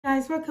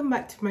Guys, welcome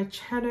back to my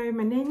channel.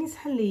 My name is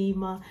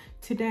Alima.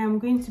 Today I'm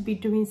going to be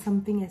doing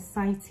something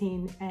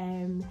exciting,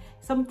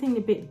 something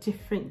a bit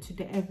different to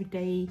the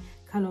everyday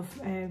kind of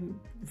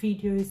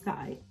videos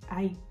that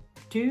I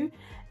do.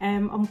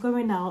 I'm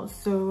going out,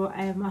 so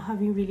I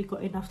haven't really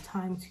got enough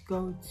time to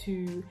go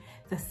to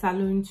the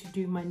salon to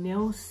do my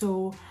nails.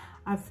 So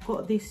I've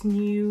got this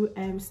new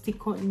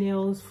stick-on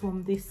nails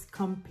from this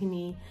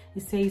company.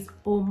 It says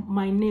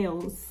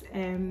Oomynails.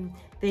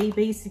 They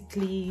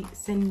basically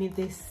send me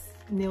this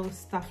nail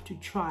stuff to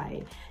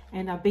try,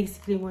 and I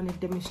basically want to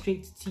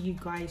demonstrate it to you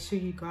guys, show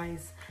you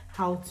guys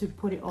how to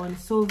put it on.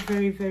 So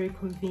very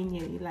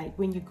convenient, like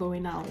when you're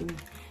going out and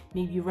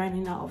maybe you're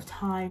running out of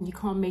time, you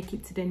can't make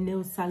it to the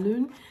nail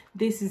salon,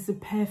 this is the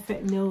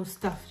perfect nail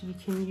stuff you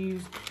can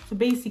use. So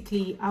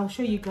basically I'll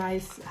show you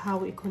guys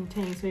how it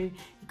contains. So it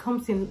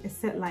comes in a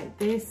set like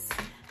this,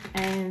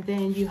 and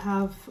then you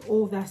have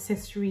all the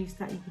accessories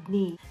that you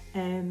need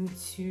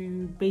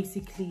to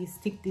basically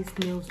stick these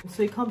nails.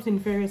 So it comes in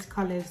various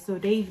colors. So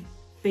they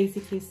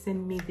basically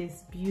send me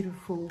this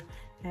beautiful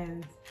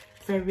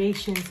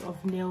variations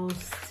of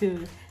nails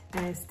to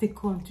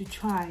stick on to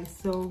try.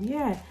 So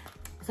yeah,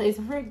 so it's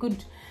a very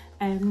good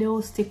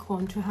nail stick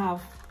on to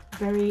have,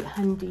 very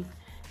handy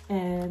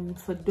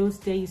for those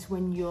days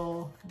when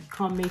you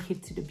can't make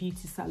it to the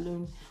beauty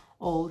salon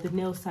or the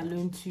nail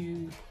salon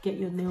to get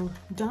your nail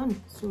done.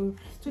 So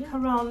stick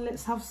around,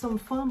 let's have some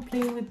fun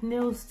playing with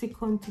nail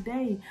stick on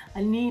today.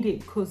 I need it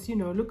because, you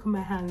know, look at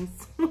my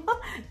hands.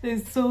 They're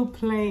so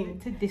plain.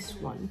 To this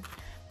one,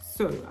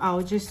 so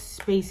I'll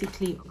just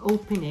basically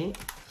open it,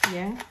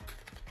 yeah,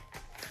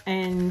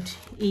 and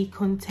it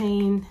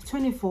contains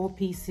 24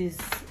 pieces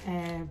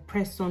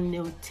press on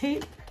nail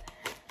tip,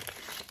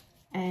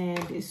 and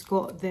it's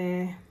got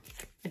the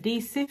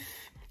adhesive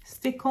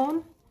stick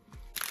on,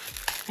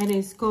 and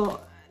it's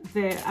got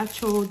the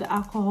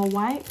alcohol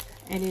wipe,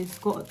 and it's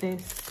got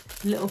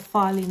this little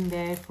file in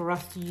there for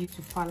us to use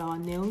to file our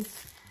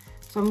nails.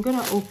 So I'm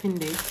gonna open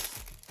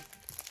this,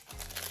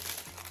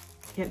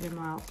 get them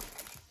out.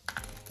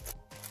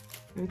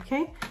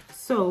 Okay,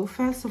 so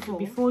first of all,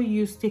 before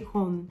you stick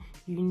on,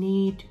 you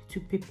need to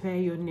prepare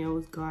your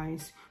nails,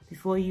 guys.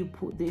 Before you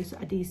put this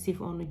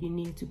adhesive on, you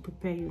need to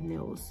prepare your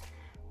nails,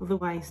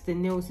 otherwise the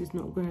nails is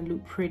not going to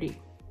look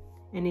pretty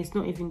and it's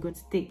not even going to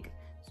stick.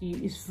 So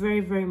it's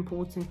very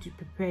important to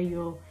prepare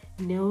your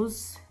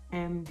nails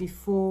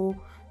before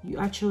you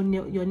actually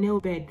your nail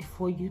bed,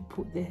 before you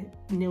put the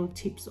nail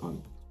tips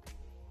on.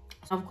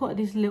 So I've got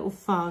this little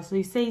file, so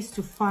it says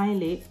to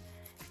file it.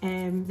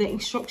 The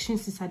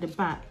instructions is at the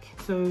back.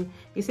 So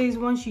it says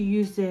once you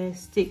use the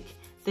stick,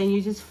 then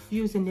you just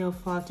use the nail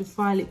file to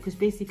file it, because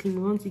basically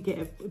we want to get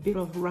a bit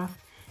of rough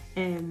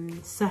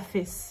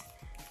surface.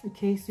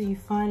 Okay, so you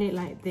file it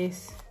like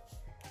this.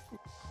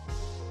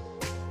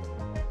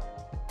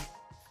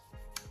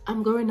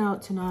 I'm going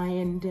out tonight,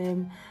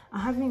 and I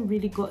haven't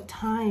really got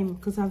time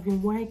because I've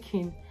been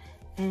working,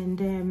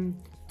 and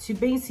to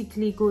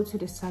basically go to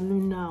the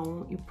salon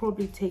now, it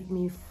probably take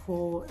me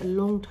for a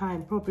long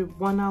time, probably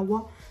 1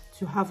 hour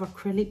to have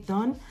acrylic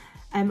done.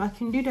 I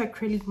can do the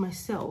acrylic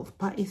myself,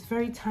 but it's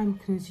very time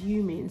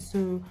consuming.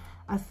 So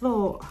I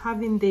thought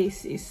having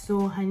this is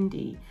so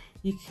handy.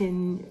 You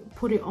can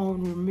put it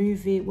on,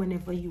 remove it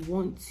whenever you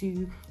want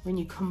to. When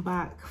you come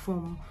back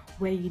from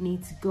where you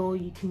need to go,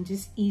 you can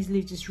just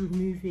easily just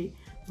remove it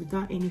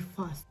without any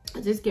fuss.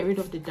 I just get rid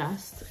of the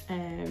dust.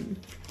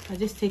 I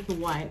just take a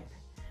wipe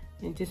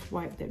and just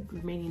wipe the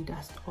remaining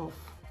dust off.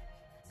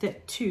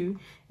 Step 2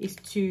 is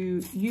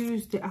to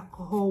use the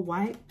alcohol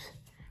wipe,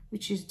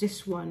 which is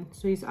this one.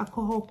 So it's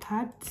alcohol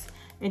pads,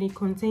 and it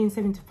contains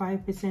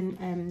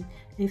 75%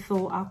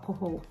 ethyl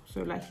alcohol,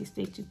 so like it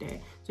stated there.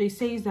 So it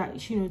says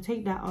that, you know,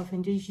 take that off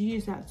and just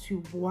use that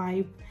to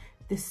wipe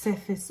the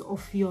surface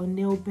of your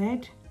nail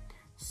bed,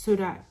 so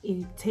that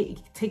it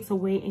takes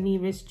away any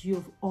residue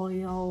of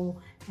oil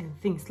and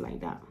things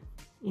like that,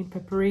 in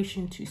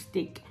preparation to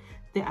stick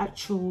the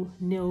actual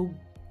nail,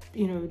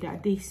 you know, the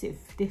adhesive,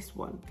 this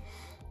one.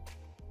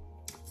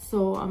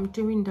 So I'm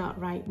doing that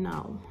right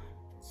now.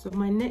 So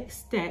my next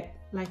step,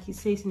 like it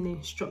says in the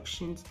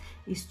instructions,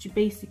 is to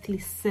basically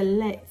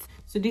select.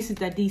 So this is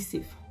the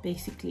adhesive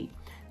basically.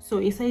 So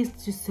it says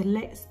to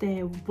select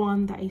the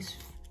one that is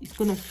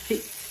gonna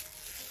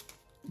fit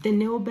the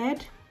nail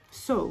bed.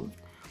 So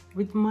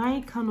with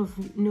my kind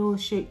of nail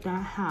shape that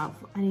I have,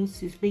 I need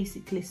to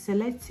basically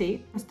select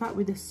it. I start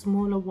with the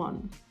smaller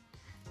one.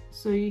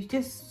 So you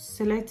just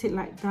select it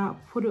like that,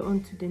 put it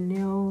onto the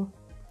nail,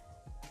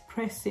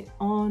 press it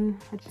on.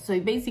 So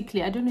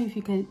basically, I don't know if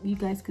you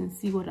guys can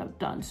see what I've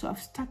done. So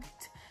I've stuck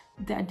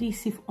the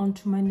adhesive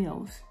onto my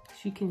nails,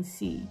 as you can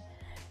see,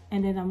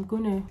 and then I'm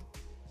gonna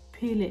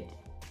peel it.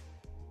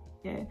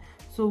 Yeah,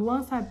 so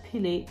once I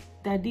peel it,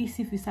 the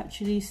adhesive is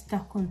actually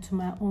stuck onto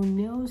my own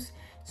nails.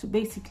 So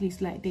basically it's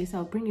like this.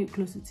 I'll bring it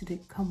closer to the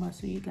camera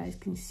so you guys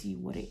can see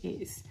what it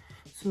is.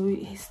 So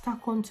it's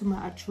stuck onto my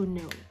actual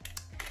nail.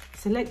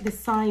 Select the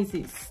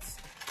sizes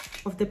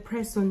of the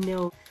press on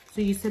nail.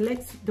 So you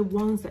select the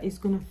ones that is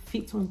going to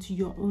fit onto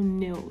your own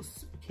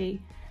nails. Okay,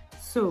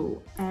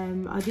 So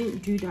I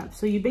didn't do that.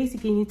 So you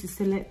basically need to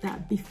select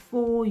that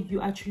before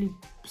you actually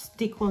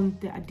stick on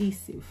the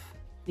adhesive.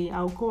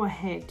 I'll go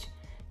ahead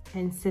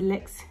and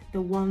select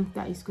the one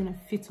that is going to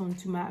fit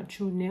onto my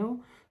actual nail.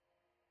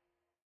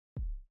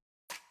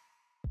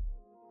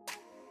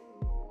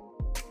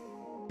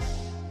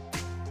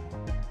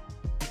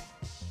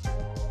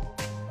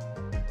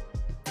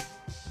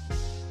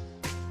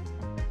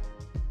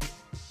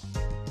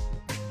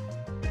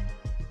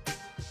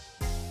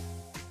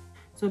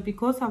 So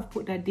because I've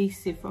put the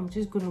adhesive, I'm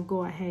just going to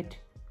go ahead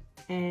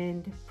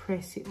and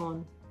press it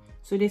on.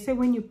 So they say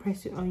when you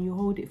press it on, you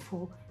hold it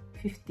for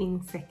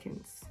 15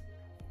 seconds.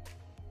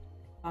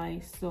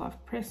 Guys, so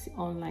I've pressed it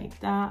on like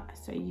that,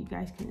 so you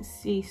guys can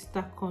see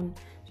stuck on.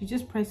 So you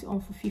just press it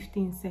on for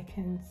 15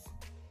 seconds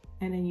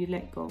and then you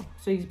let go.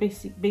 So it's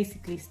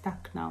basically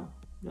stuck now.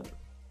 Look,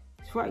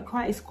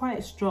 it's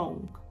quite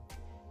strong,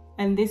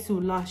 and this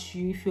will last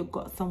you if you've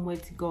got somewhere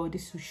to go.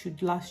 This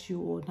should last you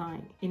all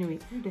night. Anyway,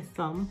 the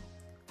thumb.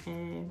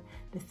 And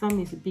the thumb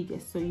is the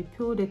biggest, so you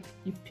peel it,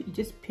 you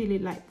just peel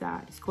it like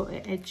that. It's got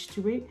an edge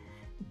to it.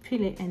 You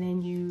peel it and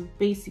then you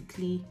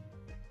basically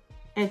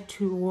add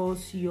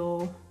towards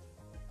your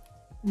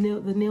nail,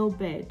 the nail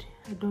bed.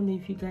 I don't know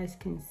if you guys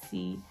can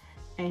see,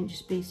 and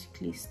just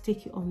basically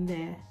stick it on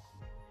there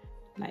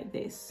like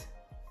this.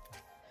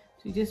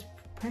 So you just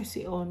press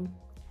it on.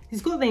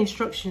 It's got the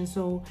instructions,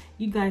 so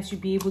you guys should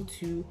be able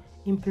to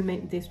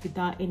implement this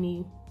without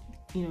any,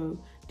 you know,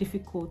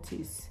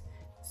 difficulties.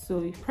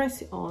 So you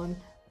press it on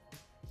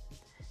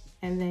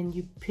and then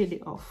you peel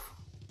it off,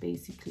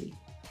 basically.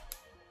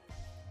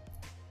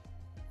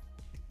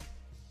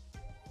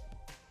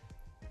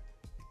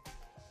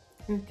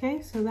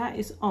 Okay, so that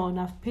is on.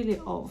 I've peeled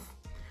it off.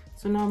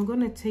 So now I'm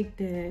going to take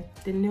the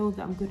nail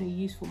that I'm going to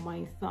use for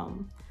my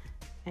thumb,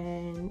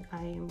 and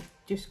I am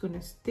just going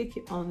to stick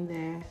it on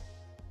there,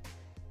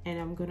 and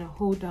I'm going to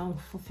hold down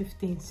for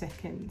 15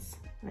 seconds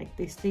like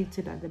they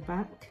stated at the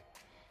back.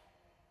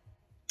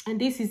 And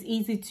this is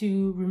easy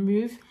to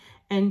remove,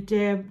 and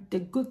the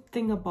good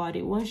thing about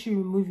it, once you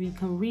remove it, you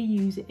can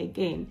reuse it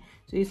again.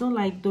 So it's not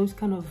like those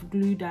kind of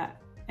glue that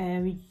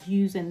we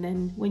use and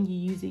then when you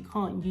use it, you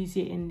can't use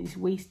it and it's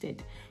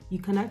wasted. You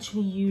can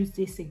actually use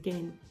this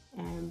again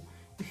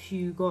if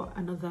you got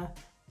another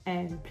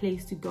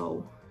place to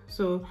go.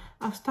 So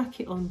I've stuck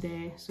it on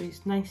there, so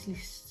it's nicely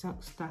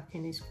stuck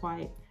and it's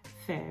quite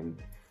firm.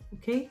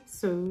 Okay,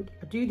 so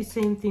I do the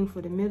same thing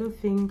for the middle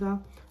finger.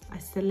 I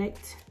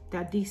select the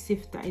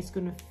adhesive that is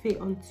going to fit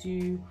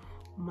onto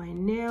my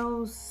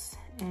nails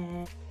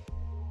and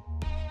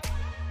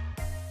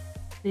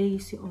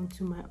place it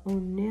onto my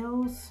own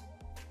nails.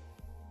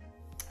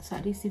 So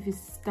adhesive is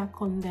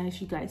stuck on there,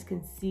 as you guys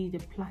can see the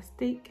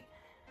plastic,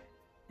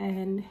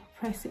 and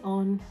press it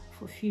on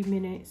for a few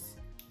minutes.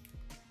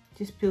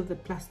 Just peel the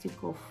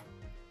plastic off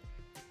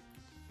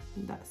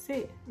and that's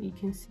it. You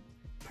can see,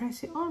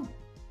 press it on.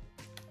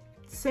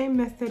 Same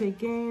method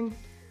again.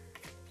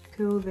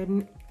 Peel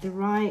the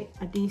right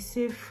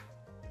adhesive.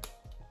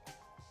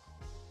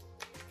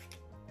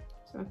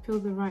 So I peel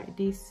the right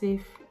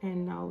adhesive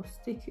and I'll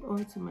stick it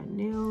onto my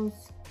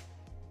nails,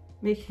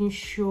 making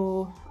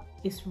sure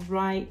it's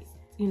right,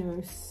 you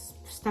know,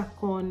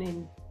 stuck on,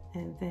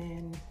 and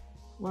then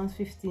once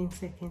 15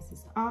 seconds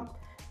is up,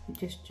 you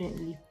just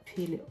gently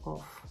peel it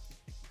off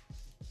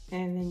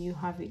and then you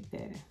have it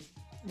there.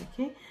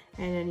 Okay,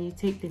 and then you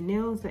take the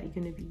nails that you're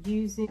going to be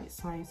using.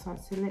 So I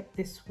select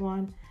this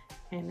one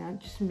and I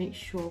just make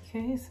sure.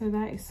 Okay, so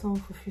that is on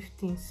for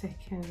 15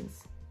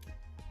 seconds.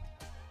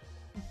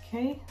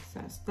 Okay,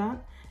 so that's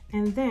that.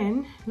 And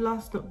then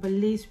last but not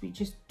least, we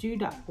just do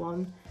that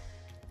one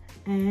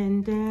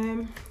and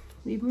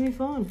we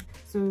move on.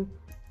 So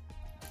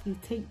you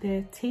take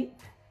the tip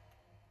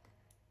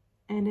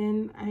and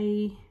then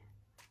I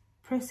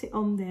press it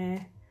on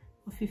there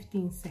for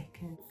 15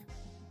 seconds.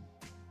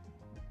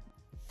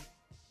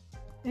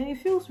 And it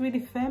feels really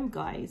firm,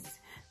 guys.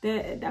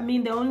 The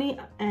only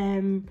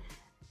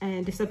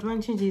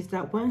disadvantage is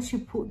that once you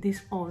put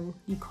this on,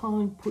 you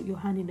can't put your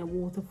hand in the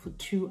water for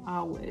 2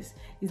 hours.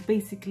 It's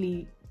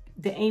basically,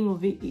 the aim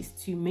of it is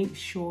to make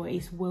sure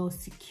it's well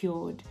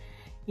secured,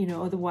 you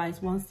know,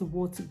 otherwise once the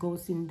water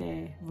goes in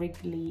there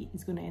regularly,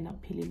 it's going to end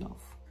up peeling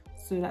off.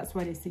 So that's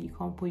why they say you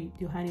can't put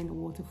your hand in the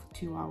water for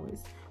 2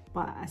 hours.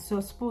 But so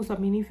I suppose, I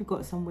mean, if you've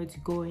got somewhere to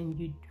go and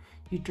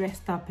you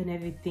dressed up and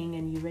everything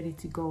and you're ready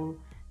to go,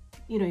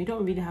 you know, you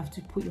don't really have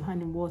to put your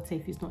hand in water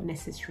if it's not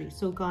necessary.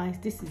 So guys,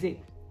 this is it.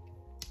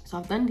 So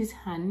I've done this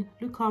hand.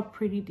 Look how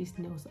pretty these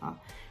nails are.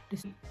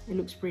 It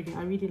looks pretty.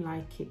 I really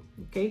like it.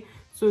 Okay,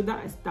 so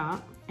that is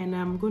that, and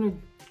I'm gonna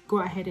go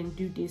ahead and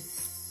do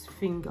this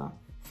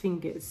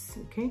fingers.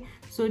 Okay,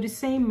 so the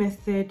same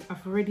method.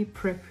 I've already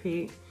prepped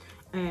it.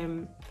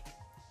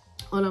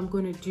 All I'm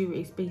gonna do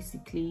is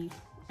basically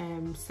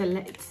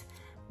select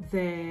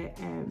the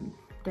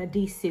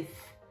adhesive,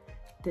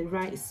 the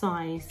right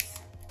size,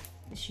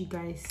 as you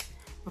guys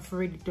have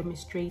already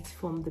demonstrated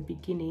from the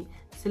beginning.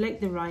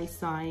 Select the right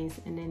size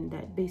and then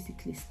that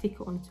basically stick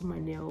it onto my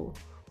nail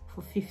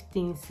for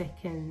 15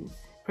 seconds.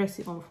 Press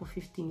it on for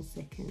 15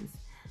 seconds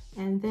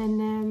and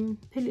then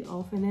peel it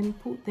off, and then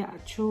put the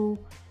actual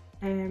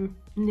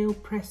nail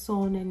press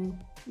on, and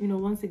you know,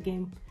 once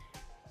again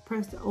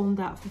press on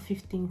that for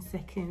 15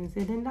 seconds,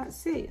 and then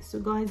that's it. So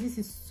guys, this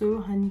is so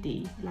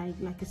handy.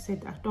 Like I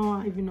said, I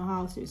don't even know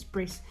how to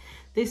express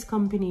this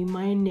company.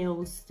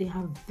 Oomynails, they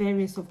have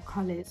various of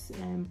colors,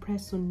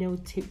 press on nail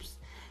tips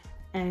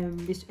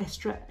with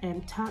extra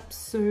tabs.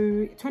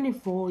 So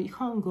 24, you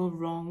can't go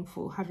wrong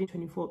for having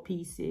 24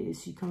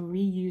 pieces. You can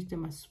reuse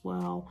them as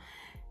well.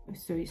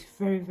 So it's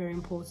very, very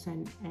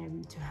important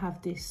to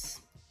have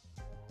this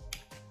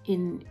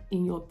in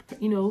your,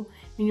 you know,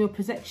 in your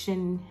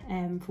possession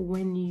for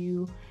when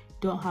you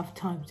don't have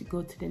time to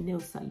go to the nail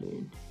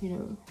salon, you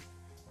know.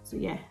 So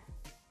yeah,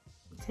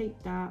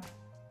 take that,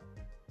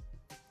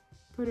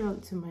 put it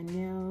onto my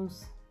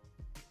nails,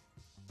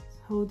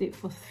 hold it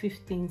for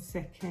 15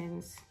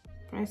 seconds,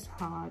 press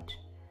hard.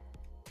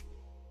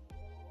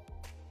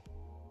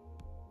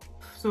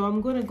 So I'm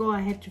gonna go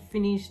ahead to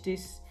finish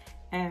this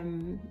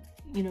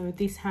you know,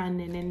 this hand,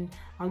 and then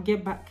I'll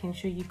get back and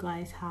show you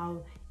guys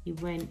how it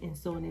went, and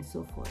so on and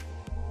so forth.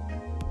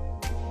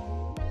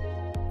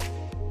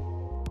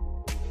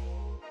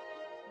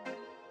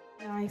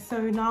 Guys, so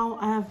now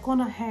I have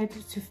gone ahead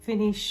to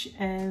finish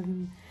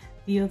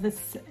the other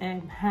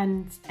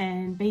hands,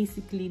 and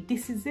basically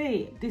this is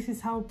it. This is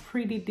how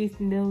pretty these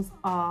nails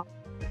are.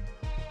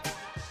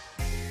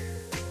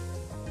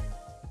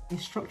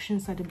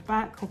 Instructions at the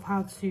back of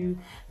how to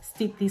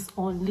stick this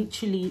on.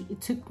 Literally it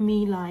took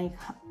me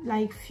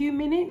like few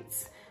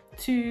minutes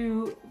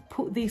to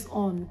put this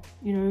on,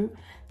 you know.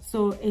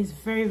 So it's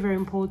very, very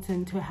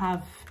important to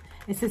have,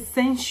 it's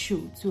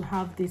essential to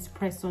have this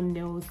press on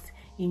nails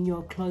in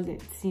your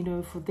closets, you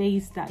know, for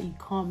days that you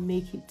can't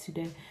make it to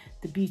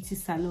the beauty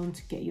salon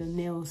to get your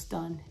nails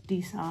done.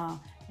 These are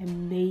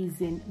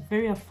amazing,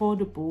 very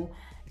affordable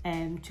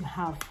to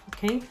have.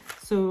 Okay,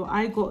 so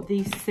I got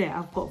this set.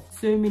 I've got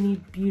so many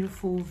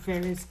beautiful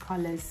various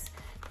colors.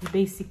 You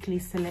basically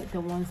select the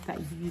ones that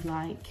you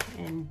like,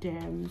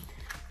 and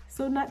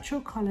so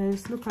natural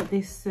colors. Look at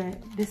this.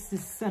 This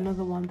is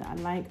another one that I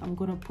like. I'm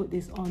gonna put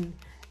this on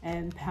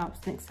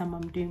perhaps next time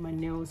I'm doing my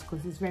nails,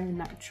 because it's very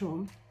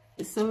natural.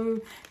 So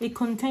it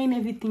contains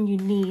everything you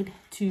need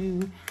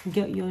to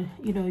get your,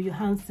 you know, your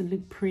hands to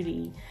look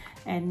pretty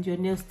and your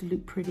nails to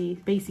look pretty,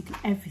 basically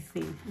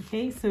everything.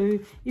 Okay, so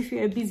if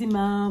you're a busy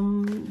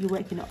mom, you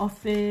work in an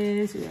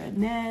office, you're a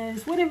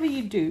nurse, whatever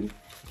you do,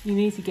 you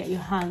need to get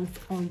your hands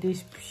on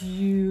this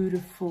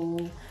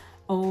beautiful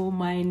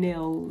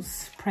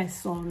Oomynails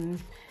press on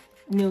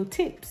nail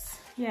tips.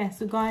 Yeah,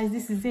 so guys,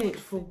 this is it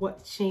for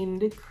watching.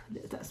 Look,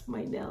 that's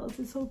my nails,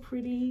 it's so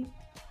pretty.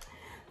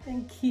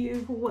 Thank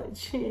you for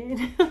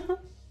watching.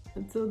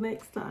 Until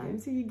next time,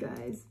 see you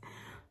guys,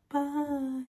 bye.